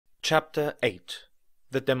Chapter 8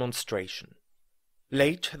 The Demonstration.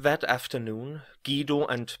 Late that afternoon, Guido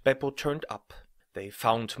and Beppo turned up. They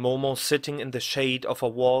found Momo sitting in the shade of a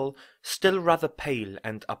wall, still rather pale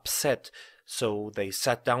and upset, so they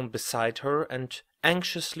sat down beside her and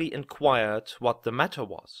anxiously inquired what the matter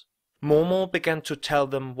was. Momo began to tell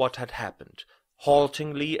them what had happened,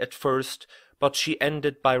 haltingly at first, but she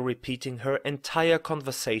ended by repeating her entire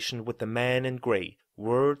conversation with the man in grey,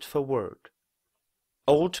 word for word.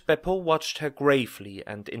 Old Beppo watched her gravely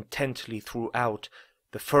and intently throughout,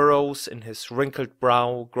 the furrows in his wrinkled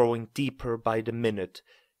brow growing deeper by the minute.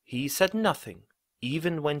 He said nothing,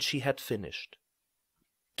 even when she had finished.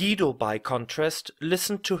 Guido, by contrast,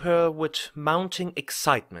 listened to her with mounting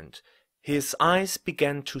excitement. His eyes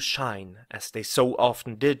began to shine, as they so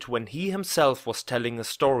often did when he himself was telling a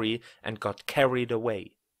story and got carried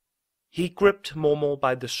away. He gripped Momo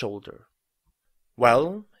by the shoulder.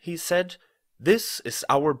 "Well," he said, "this is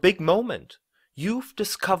our big moment. You've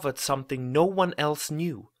discovered something no one else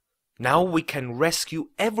knew. Now we can rescue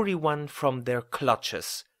everyone from their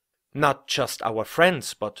clutches. Not just our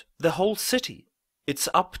friends, but the whole city. It's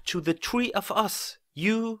up to the three of us,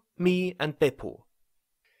 you, me, and Beppo."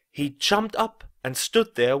 He jumped up and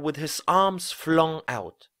stood there with his arms flung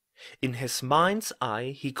out. In his mind's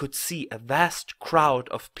eye he could see a vast crowd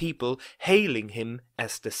of people hailing him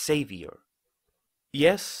as the savior.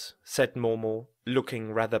 "Yes," said Momo,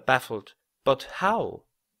 looking rather baffled. "But how?"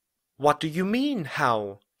 "What do you mean,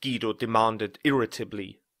 how?" Guido demanded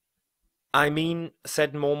irritably. "I mean,"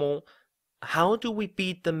 said Momo, "how do we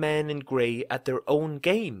beat the men in grey at their own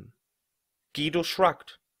game?" Guido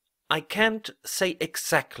shrugged. "I can't say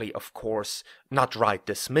exactly, of course, not right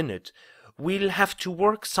this minute. We'll have to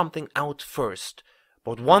work something out first.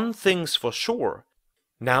 But one thing's for sure.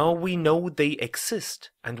 Now we know they exist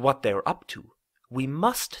and what they're up to. We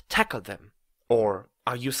must tackle them. Or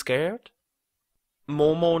are you scared?"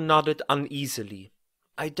 Momo nodded uneasily.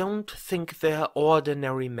 "I don't think they're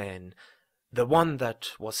ordinary men. The one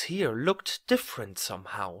that was here looked different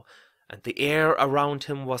somehow, and the air around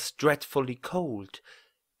him was dreadfully cold.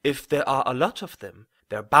 If there are a lot of them,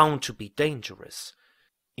 they're bound to be dangerous.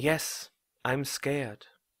 Yes, I'm scared."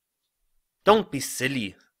 "Don't be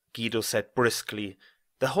silly," Guido said briskly.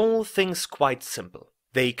 "The whole thing's quite simple.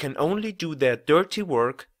 They can only do their dirty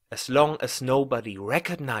work as long as nobody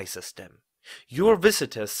recognizes them. Your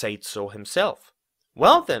visitor said so himself.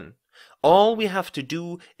 Well then, all we have to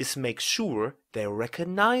do is make sure they're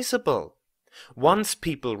recognizable. Once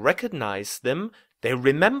people recognize them, they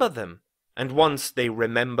remember them. And once they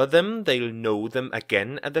remember them, they'll know them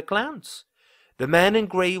again at a glance. The man in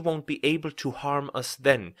grey won't be able to harm us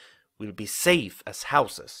then. We'll be safe as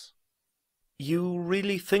houses." "You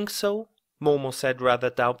really think so?" Momo said rather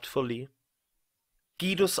doubtfully.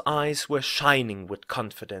 Guido's eyes were shining with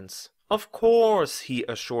confidence. "Of course," he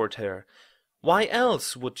assured her. "Why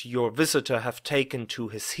else would your visitor have taken to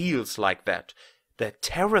his heels like that? They're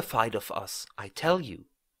terrified of us, I tell you."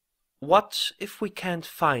 "What if we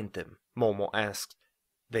can't find them?" Momo asked.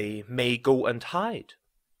 "They may go and hide."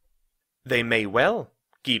 "They may well,"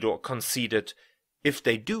 Guido conceded. "If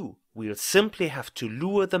they do, we'll simply have to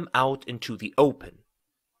lure them out into the open."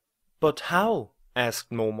 "But how?" asked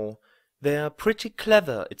Momo. "They're pretty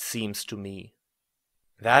clever, it seems to me."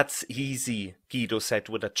 "That's easy," Guido said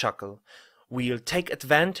with a chuckle. "We'll take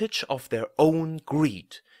advantage of their own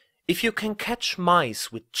greed. If you can catch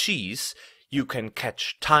mice with cheese, you can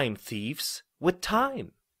catch time thieves with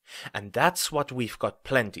time. And that's what we've got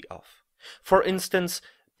plenty of. For instance,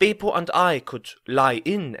 Beppo and I could lie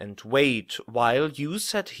in and wait while you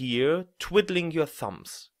sat here twiddling your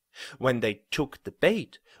thumbs. When they took the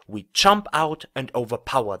bait, we'd jump out and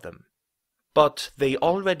overpower them." "But they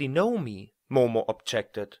already know me," Momo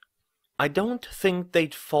objected. "I don't think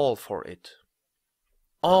they'd fall for it."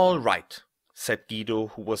 "All right," said Guido,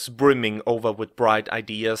 who was brimming over with bright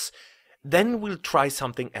ideas. "Then we'll try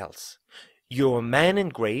something else. Your man in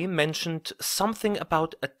grey mentioned something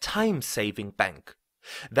about a time-saving bank.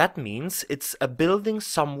 That means it's a building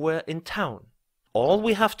somewhere in town. All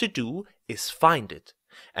we have to do is find it.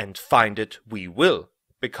 And find it we will,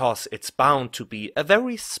 because it's bound to be a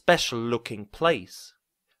very special-looking place.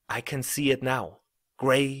 I can see it now,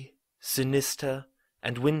 grey, sinister,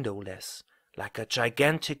 and windowless, like a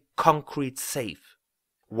gigantic concrete safe.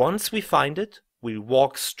 Once we find it, we'll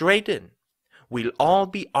walk straight in. We'll all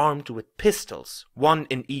be armed with pistols, one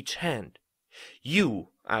in each hand.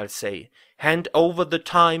 You, I'll say, hand over the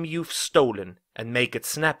time you've stolen and make it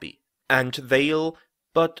snappy. And they'll—"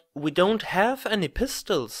 "But we don't have any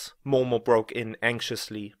pistols," Momo broke in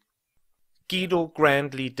anxiously. Guido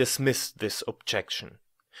grandly dismissed this objection.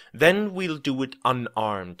 Then we'll do it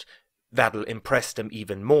unarmed. That'll impress them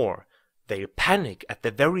even more. They'll panic at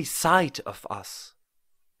the very sight of us."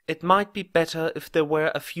 "It might be better if there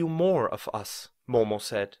were a few more of us," Momo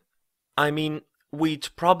said. "I mean, we'd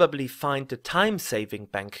probably find the time-saving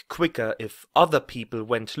bank quicker if other people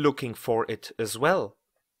went looking for it as well."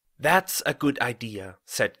 "That's a good idea,"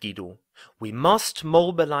 said Guido. "We must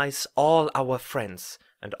mobilize all our friends,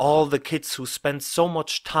 and all the kids who spend so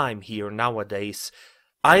much time here nowadays.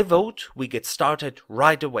 I vote we get started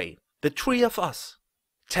right away, the 3 of us.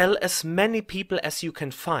 Tell as many people as you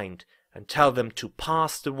can find, and tell them to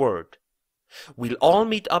pass the word. We'll all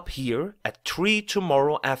meet up here at 3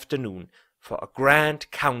 tomorrow afternoon for a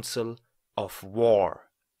grand council of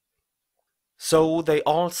war." So they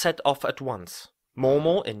all set off at once,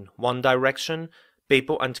 Momo in one direction,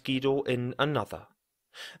 Beppo and Guido in another.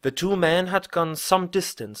 The 2 men had gone some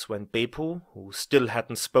distance when Beppo, who still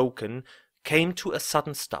hadn't spoken, came to a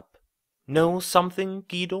sudden stop. "Know something,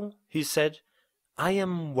 Guido?" he said. "I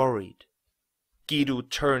am worried." Guido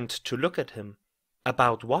turned to look at him.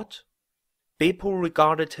 "About what?" Beppo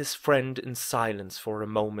regarded his friend in silence for a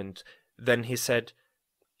moment. Then he said,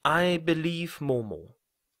 "I believe Momo."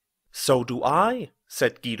 "So do I,"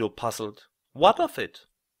 said Guido, puzzled. "What of it?"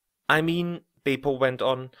 "I mean," Beppo went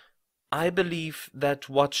on, "I believe that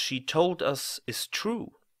what she told us is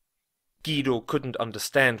true." Guido couldn't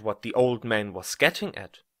understand what the old man was getting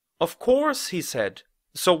at. "Of course," he said.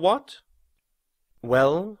 "So what?"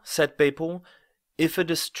 "Well," said Beppo, "if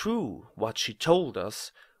it is true what she told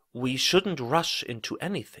us, we shouldn't rush into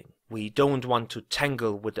anything. We don't want to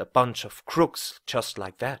tangle with a bunch of crooks just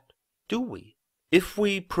like that, do we? If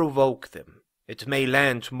we provoke them, it may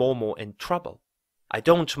land Momo in trouble. I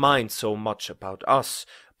don't mind so much about us,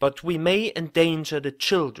 but we may endanger the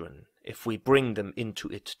children if we bring them into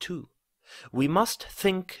it too. We must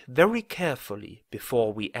think very carefully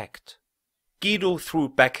before we act." Guido threw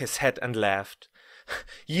back his head and laughed.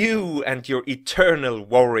 "You and your eternal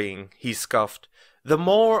worrying," he scoffed. "The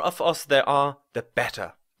more of us there are, the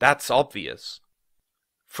better. That's obvious."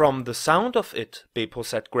 "From the sound of it," Beppo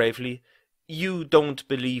said gravely, "you don't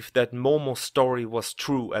believe that Momo's story was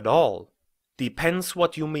true at all." "Depends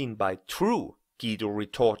what you mean by true," Guido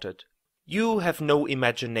retorted. "You have no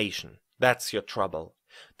imagination. That's your trouble.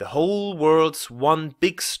 The whole world's one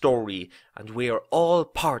big story, and we are all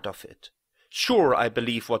part of it. Sure, I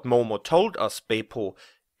believe what Momo told us, Beppo,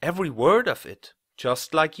 every word of it,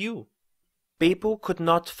 just like you." Beppo could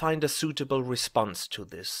not find a suitable response to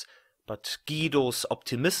this, but Guido's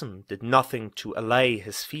optimism did nothing to allay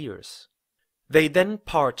his fears. They then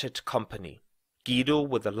parted company, Guido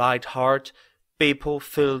with a light heart, Beppo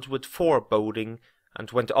filled with foreboding,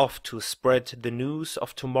 and went off to spread the news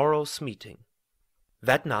of tomorrow's meeting.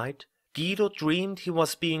 That night, Guido dreamed he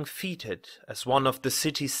was being feted as one of the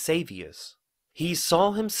city's saviors. He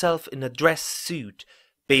saw himself in a dress suit,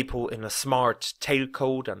 Beppo in a smart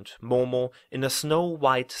tailcoat and Momo in a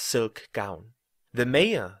snow-white silk gown. The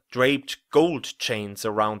mayor draped gold chains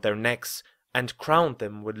around their necks and crowned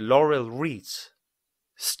them with laurel wreaths.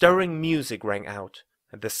 Stirring music rang out,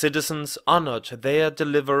 and the citizens honored their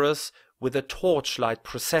deliverers with a torchlight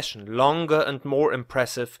procession longer and more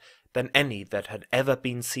impressive than any that had ever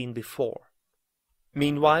been seen before.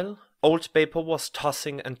 Meanwhile, old Beppo was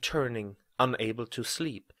tossing and turning, unable to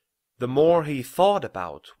sleep. The more he thought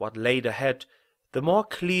about what laid ahead, the more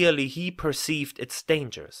clearly he perceived its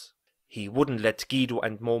dangers. He wouldn't let Guido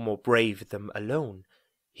and Momo brave them alone.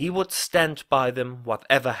 He would stand by them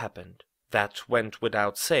whatever happened. That went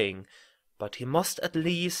without saying, but he must at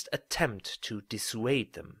least attempt to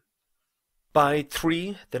dissuade them. By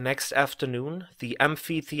 3 the next afternoon, the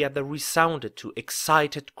amphitheater resounded to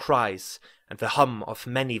excited cries and the hum of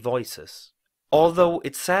many voices. Although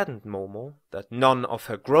it saddened Momo that none of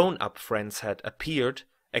her grown-up friends had appeared,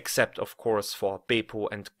 except of course for Beppo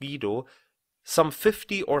and Guido, some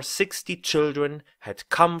 50 or 60 children had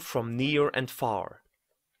come from near and far.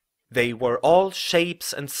 They were all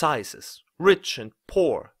shapes and sizes, rich and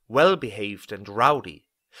poor, well-behaved and rowdy.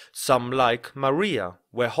 Some, like Maria,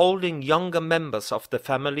 were holding younger members of the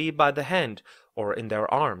family by the hand or in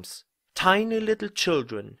their arms. Tiny little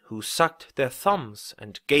children who sucked their thumbs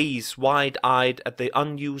and gazed wide-eyed at the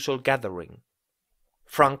unusual gathering.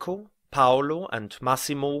 Franco, Paolo, and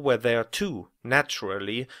Massimo were there too,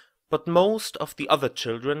 naturally, but most of the other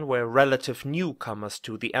children were relative newcomers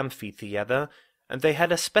to the amphitheater, and they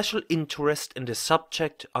had a special interest in the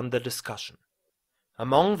subject under discussion.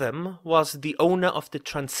 Among them was the owner of the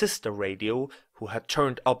transistor radio, who had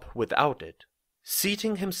turned up without it.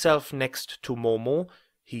 Seating himself next to Momo,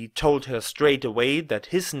 he told her straight away that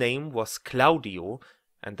his name was Claudio,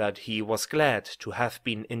 and that he was glad to have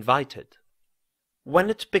been invited. When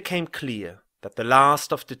it became clear that the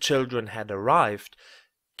last of the children had arrived,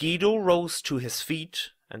 Guido rose to his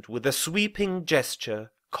feet and with a sweeping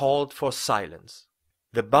gesture called for silence.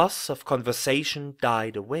 The buzz of conversation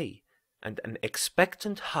died away, and an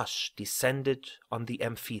expectant hush descended on the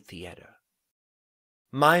amphitheater.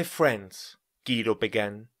 "My friends," Guido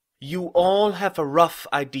began, "you all have a rough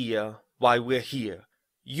idea why we're here.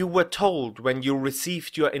 You were told when you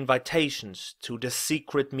received your invitations to the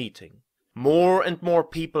secret meeting. More and more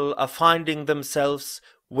people are finding themselves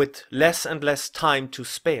with less and less time to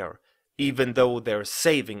spare, even though they're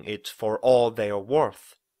saving it for all they're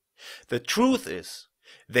worth. The truth is,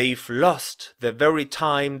 they've lost the very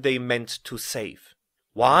time they meant to save.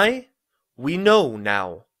 Why? We know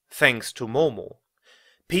now, thanks to Momo.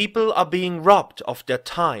 People are being robbed of their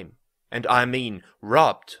time, and I mean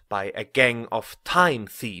robbed by a gang of time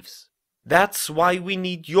thieves. That's why we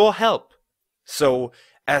need your help, so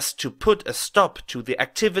as to put a stop to the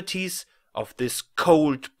activities of this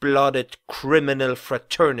cold-blooded criminal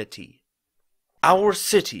fraternity. Our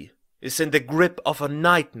city is in the grip of a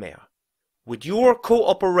nightmare. With your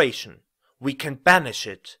cooperation, we can banish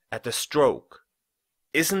it at a stroke.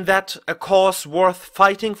 Isn't that a cause worth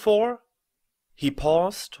fighting for?" He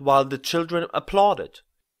paused while the children applauded.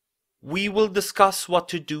 "We will discuss what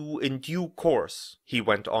to do in due course," he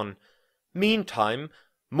went on. "Meantime,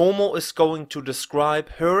 Momo is going to describe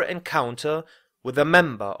her encounter with a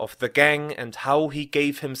member of the gang and how he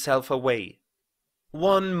gave himself away."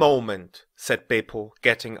 "One moment," said Beppo,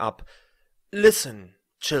 getting up. "Listen,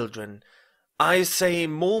 children. I say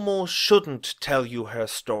Momo shouldn't tell you her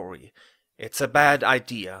story. It's a bad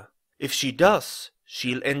idea. If she does,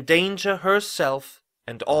 she'll endanger herself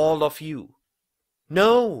and all of you."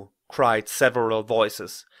 "No," cried several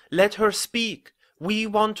voices. "Let her speak. We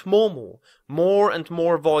want Momo." More and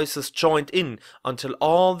more voices joined in until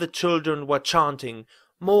all the children were chanting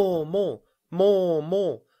 "Momo,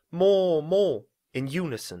 Momo, Momo" in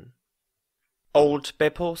unison. Old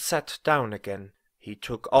Beppo sat down again. He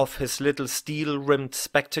took off his little steel-rimmed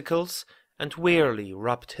spectacles and wearily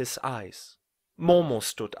rubbed his eyes. Momo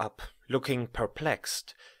stood up, looking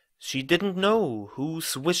perplexed. She didn't know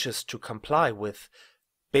whose wishes to comply with,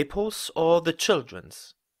 Beppo's or the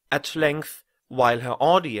children's. At length, while her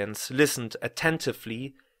audience listened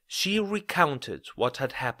attentively, she recounted what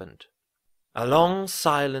had happened. A long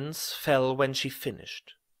silence fell when she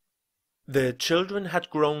finished. The children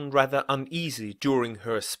had grown rather uneasy during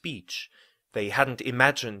her speech. They hadn't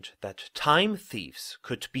imagined that time thieves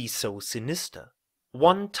could be so sinister.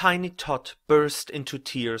 One tiny tot burst into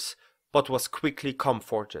tears, but was quickly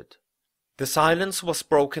comforted. The silence was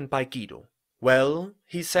broken by Guido. "Well,"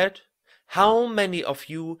 he said, "how many of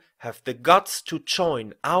you have the guts to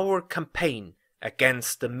join our campaign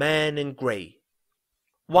against the man in grey?"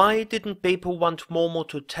 "Why didn't Beppo want Momo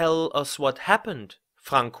to tell us what happened?"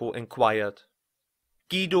 Franco inquired.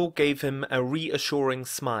 Guido gave him a reassuring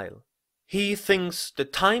smile. "He thinks the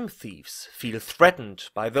time thieves feel threatened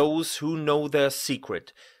by those who know their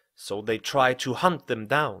secret, so they try to hunt them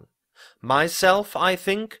down. Myself, I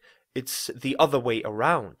think it's the other way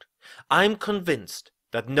around. I'm convinced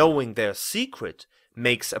that knowing their secret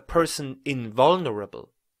makes a person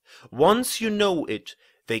invulnerable. Once you know it,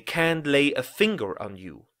 they can't lay a finger on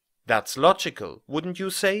you. That's logical, wouldn't you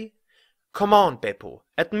say? Come on, Beppo,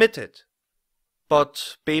 admit it."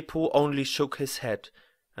 But Beppo only shook his head,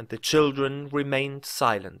 and the children remained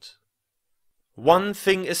silent. "One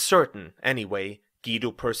thing is certain, anyway,"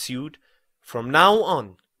 Guido pursued. "From now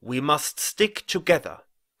on, we must stick together,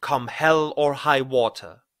 come hell or high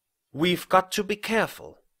water. We've got to be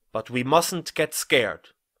careful, but we mustn't get scared.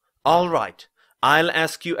 All right, I'll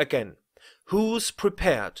ask you again. Who's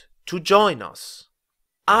prepared to join us?"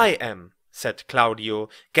 "I am," said Claudio,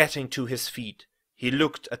 getting to his feet. He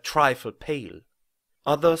looked a trifle pale.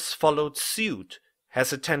 Others followed suit,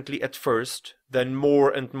 hesitantly at first, then more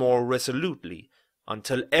and more resolutely,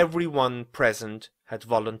 until everyone present had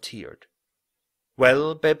volunteered.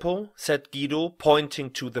 "Well, Beppo," said Guido,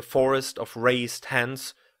 pointing to the forest of raised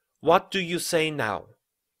hands, "what do you say now?"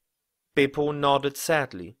 Beppo nodded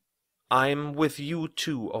sadly. "I'm with you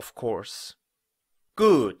too, of course."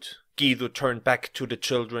 "Good," Guido turned back to the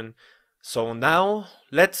children. "So now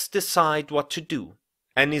let's decide what to do.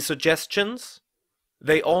 Any suggestions?"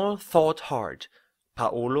 They all thought hard.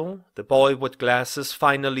 Paolo, the boy with glasses,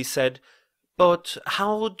 finally said, "But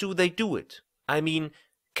how do they do it? I mean,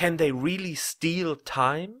 can they really steal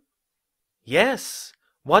time?" "Yes,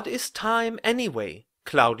 what is time anyway?"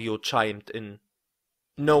 Claudio chimed in.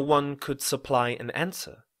 No one could supply an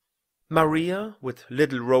answer. Maria, with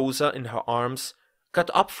little Rosa in her arms, got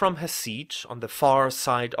up from her seat on the far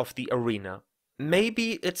side of the arena.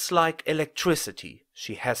 Maybe it's like electricity,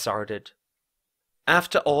 she hazarded.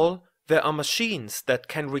 After all, there are machines that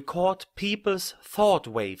can record people's thought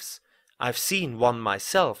waves. I've seen one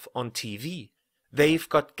myself on TV. They've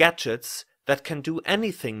got gadgets that can do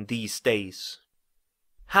anything these days.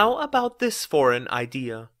 How about this for an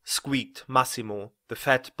idea? Squeaked Massimo, the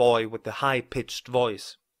fat boy with the high-pitched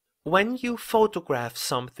voice. When you photograph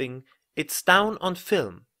something, it's down on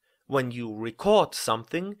film. When you record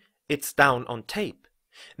something, it's down on tape.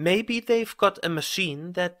 Maybe they've got a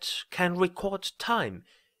machine that can record time.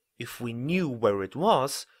 If we knew where it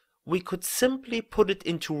was, we could simply put it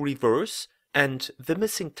into reverse and the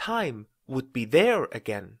missing time would be there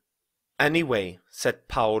again. Anyway, said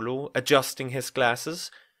Paolo, adjusting his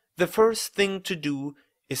glasses, the first thing to do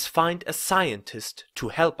is find a scientist to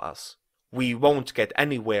help us. We won't get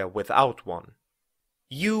anywhere without one.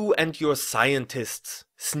 You and your scientists,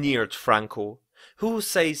 sneered Franco. Who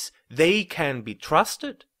says they can be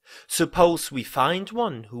trusted? Suppose we find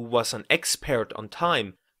one who was an expert on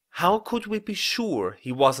time. How could we be sure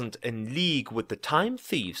he wasn't in league with the time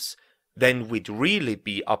thieves? Then we'd really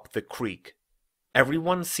be up the creek.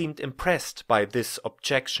 Everyone seemed impressed by this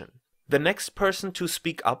objection. The next person to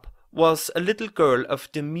speak up was a little girl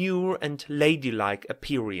of demure and ladylike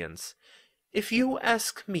appearance. If you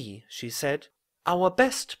ask me, she said, our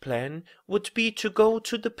best plan would be to go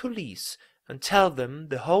to the police and tell them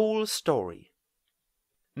the whole story.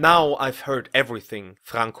 Now I've heard everything,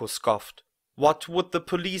 Franco scoffed. What would the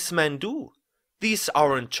policemen do? These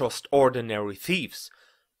aren't just ordinary thieves.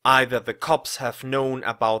 Either the cops have known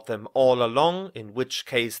about them all along, in which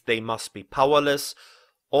case they must be powerless,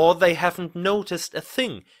 or they haven't noticed a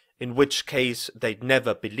thing, in which case they'd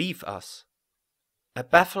never believe us. A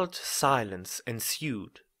baffled silence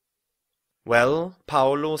ensued. Well,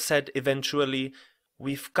 Paolo said eventually,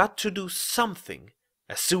 we've got to do something,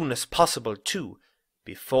 as soon as possible too,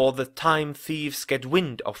 before the time thieves get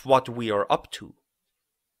wind of what we are up to.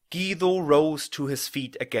 Guido rose to his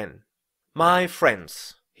feet again. My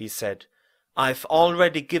friends, he said, I've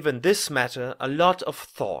already given this matter a lot of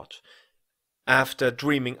thought. After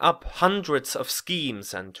dreaming up hundreds of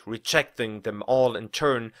schemes and rejecting them all in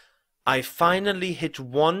turn, I finally hit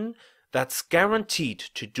one that's guaranteed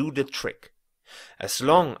to do the trick, as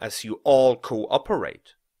long as you all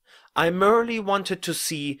cooperate. I merely wanted to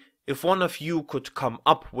see if one of you could come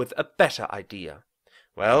up with a better idea.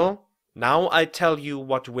 Well, now I tell you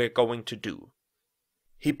what we're going to do.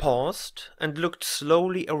 He paused and looked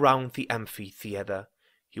slowly around the amphitheater.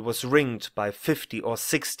 He was ringed by 50 or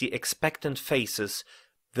 60 expectant faces,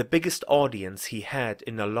 the biggest audience he had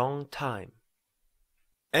in a long time.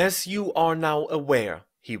 As you are now aware,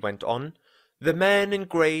 he went on, the men in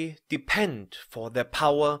grey depend for their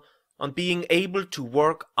power on being able to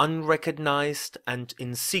work unrecognized and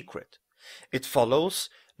in secret. It follows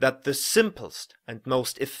that the simplest and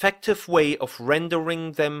most effective way of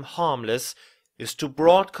rendering them harmless is to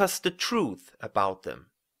broadcast the truth about them.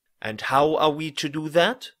 And how are we to do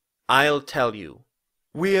that? I'll tell you.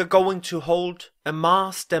 We're going to hold a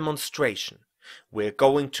mass demonstration. We're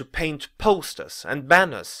going to paint posters and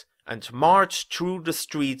banners and march through the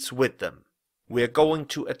streets with them. We're going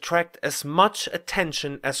to attract as much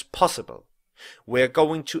attention as possible. We're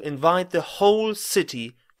going to invite the whole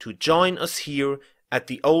city to join us here at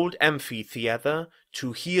the old amphitheater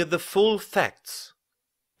to hear the full facts.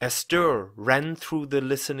 A stir ran through the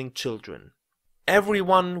listening children.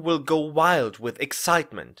 Everyone will go wild with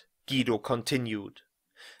excitement, Guido continued.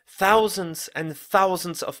 Thousands and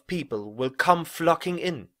thousands of people will come flocking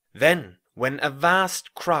in. Then, when a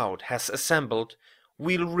vast crowd has assembled,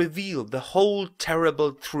 we'll reveal the whole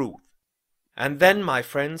terrible truth. And then, my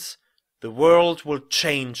friends, the world will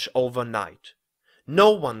change overnight.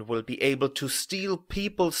 No one will be able to steal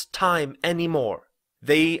people's time anymore.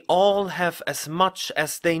 They all have as much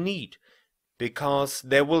as they need, because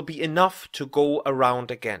there will be enough to go around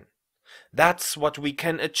again. That's what we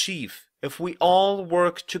can achieve if we all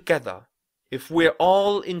work together, if we're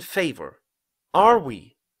all in favor. Are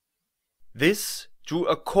we? This drew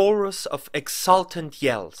a chorus of exultant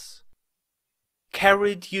yells.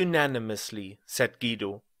 Carried unanimously, said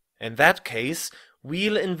Guido. In that case,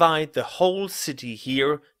 we'll invite the whole city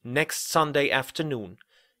here next Sunday afternoon.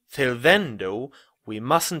 Till then, though, we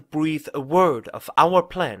mustn't breathe a word of our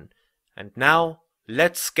plan. And now,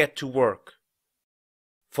 let's get to work.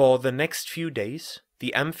 For the next few days,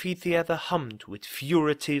 the amphitheater hummed with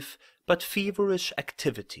furtive but feverish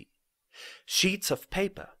activity. Sheets of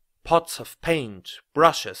paper, pots of paint,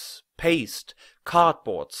 brushes, paste,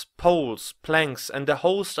 cardboards, poles, planks, and a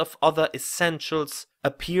host of other essentials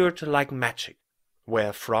appeared like magic.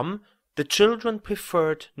 wherefrom the children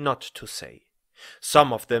preferred not to say.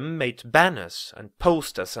 Some of them made banners and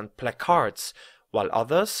posters and placards, while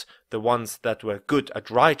others, the ones that were good at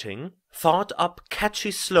writing, thought up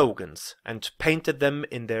catchy slogans and painted them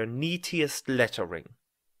in their neatest lettering.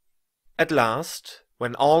 At last,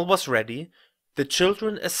 when all was ready, the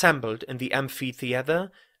children assembled in the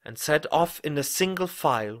amphitheater and set off in a single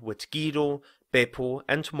file with Guido, Beppo,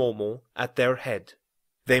 and Momo at their head.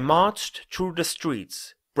 They marched through the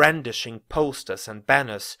streets, brandishing posters and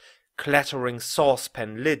banners, clattering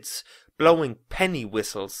saucepan lids, blowing penny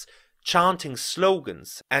whistles, chanting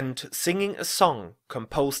slogans, and singing a song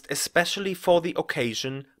composed especially for the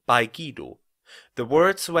occasion by Guido. The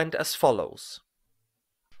words went as follows.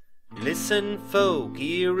 Listen, folk,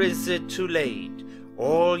 here is it too late,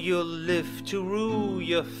 or you'll live to rue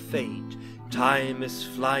your fate. Time is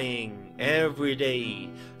flying every day,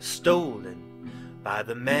 stolen by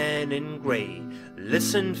the man in grey.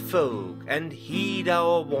 Listen, folk, and heed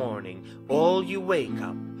our warning, all you wake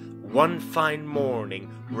up one fine morning,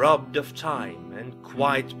 robbed of time and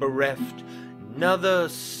quite bereft, another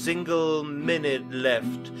single minute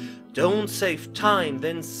left. Don't save time,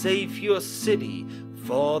 then save your city,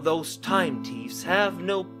 for those time thieves have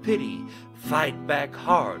no pity. Fight back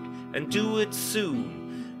hard and do it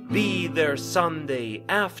soon, be there Sunday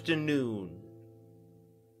afternoon.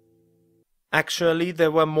 Actually,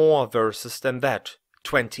 there were more verses than that,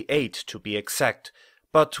 28 to be exact,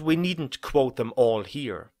 but we needn't quote them all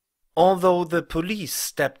here. Although the police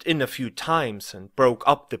stepped in a few times and broke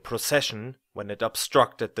up the procession when it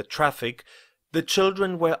obstructed the traffic, the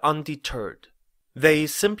children were undeterred. They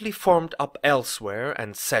simply formed up elsewhere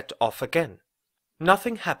and set off again.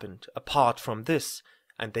 Nothing happened apart from this,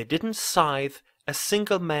 and they didn't scythe a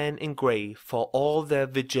single man in grey for all their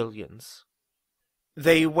vigilance.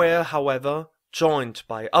 They were, however, joined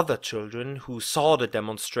by other children who saw the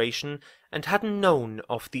demonstration and hadn't known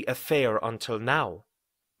of the affair until now.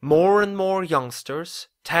 More and more youngsters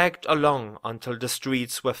tagged along until the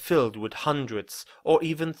streets were filled with hundreds or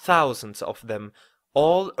even thousands of them,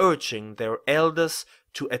 all urging their elders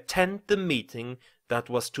to attend the meeting that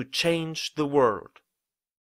was to change the world.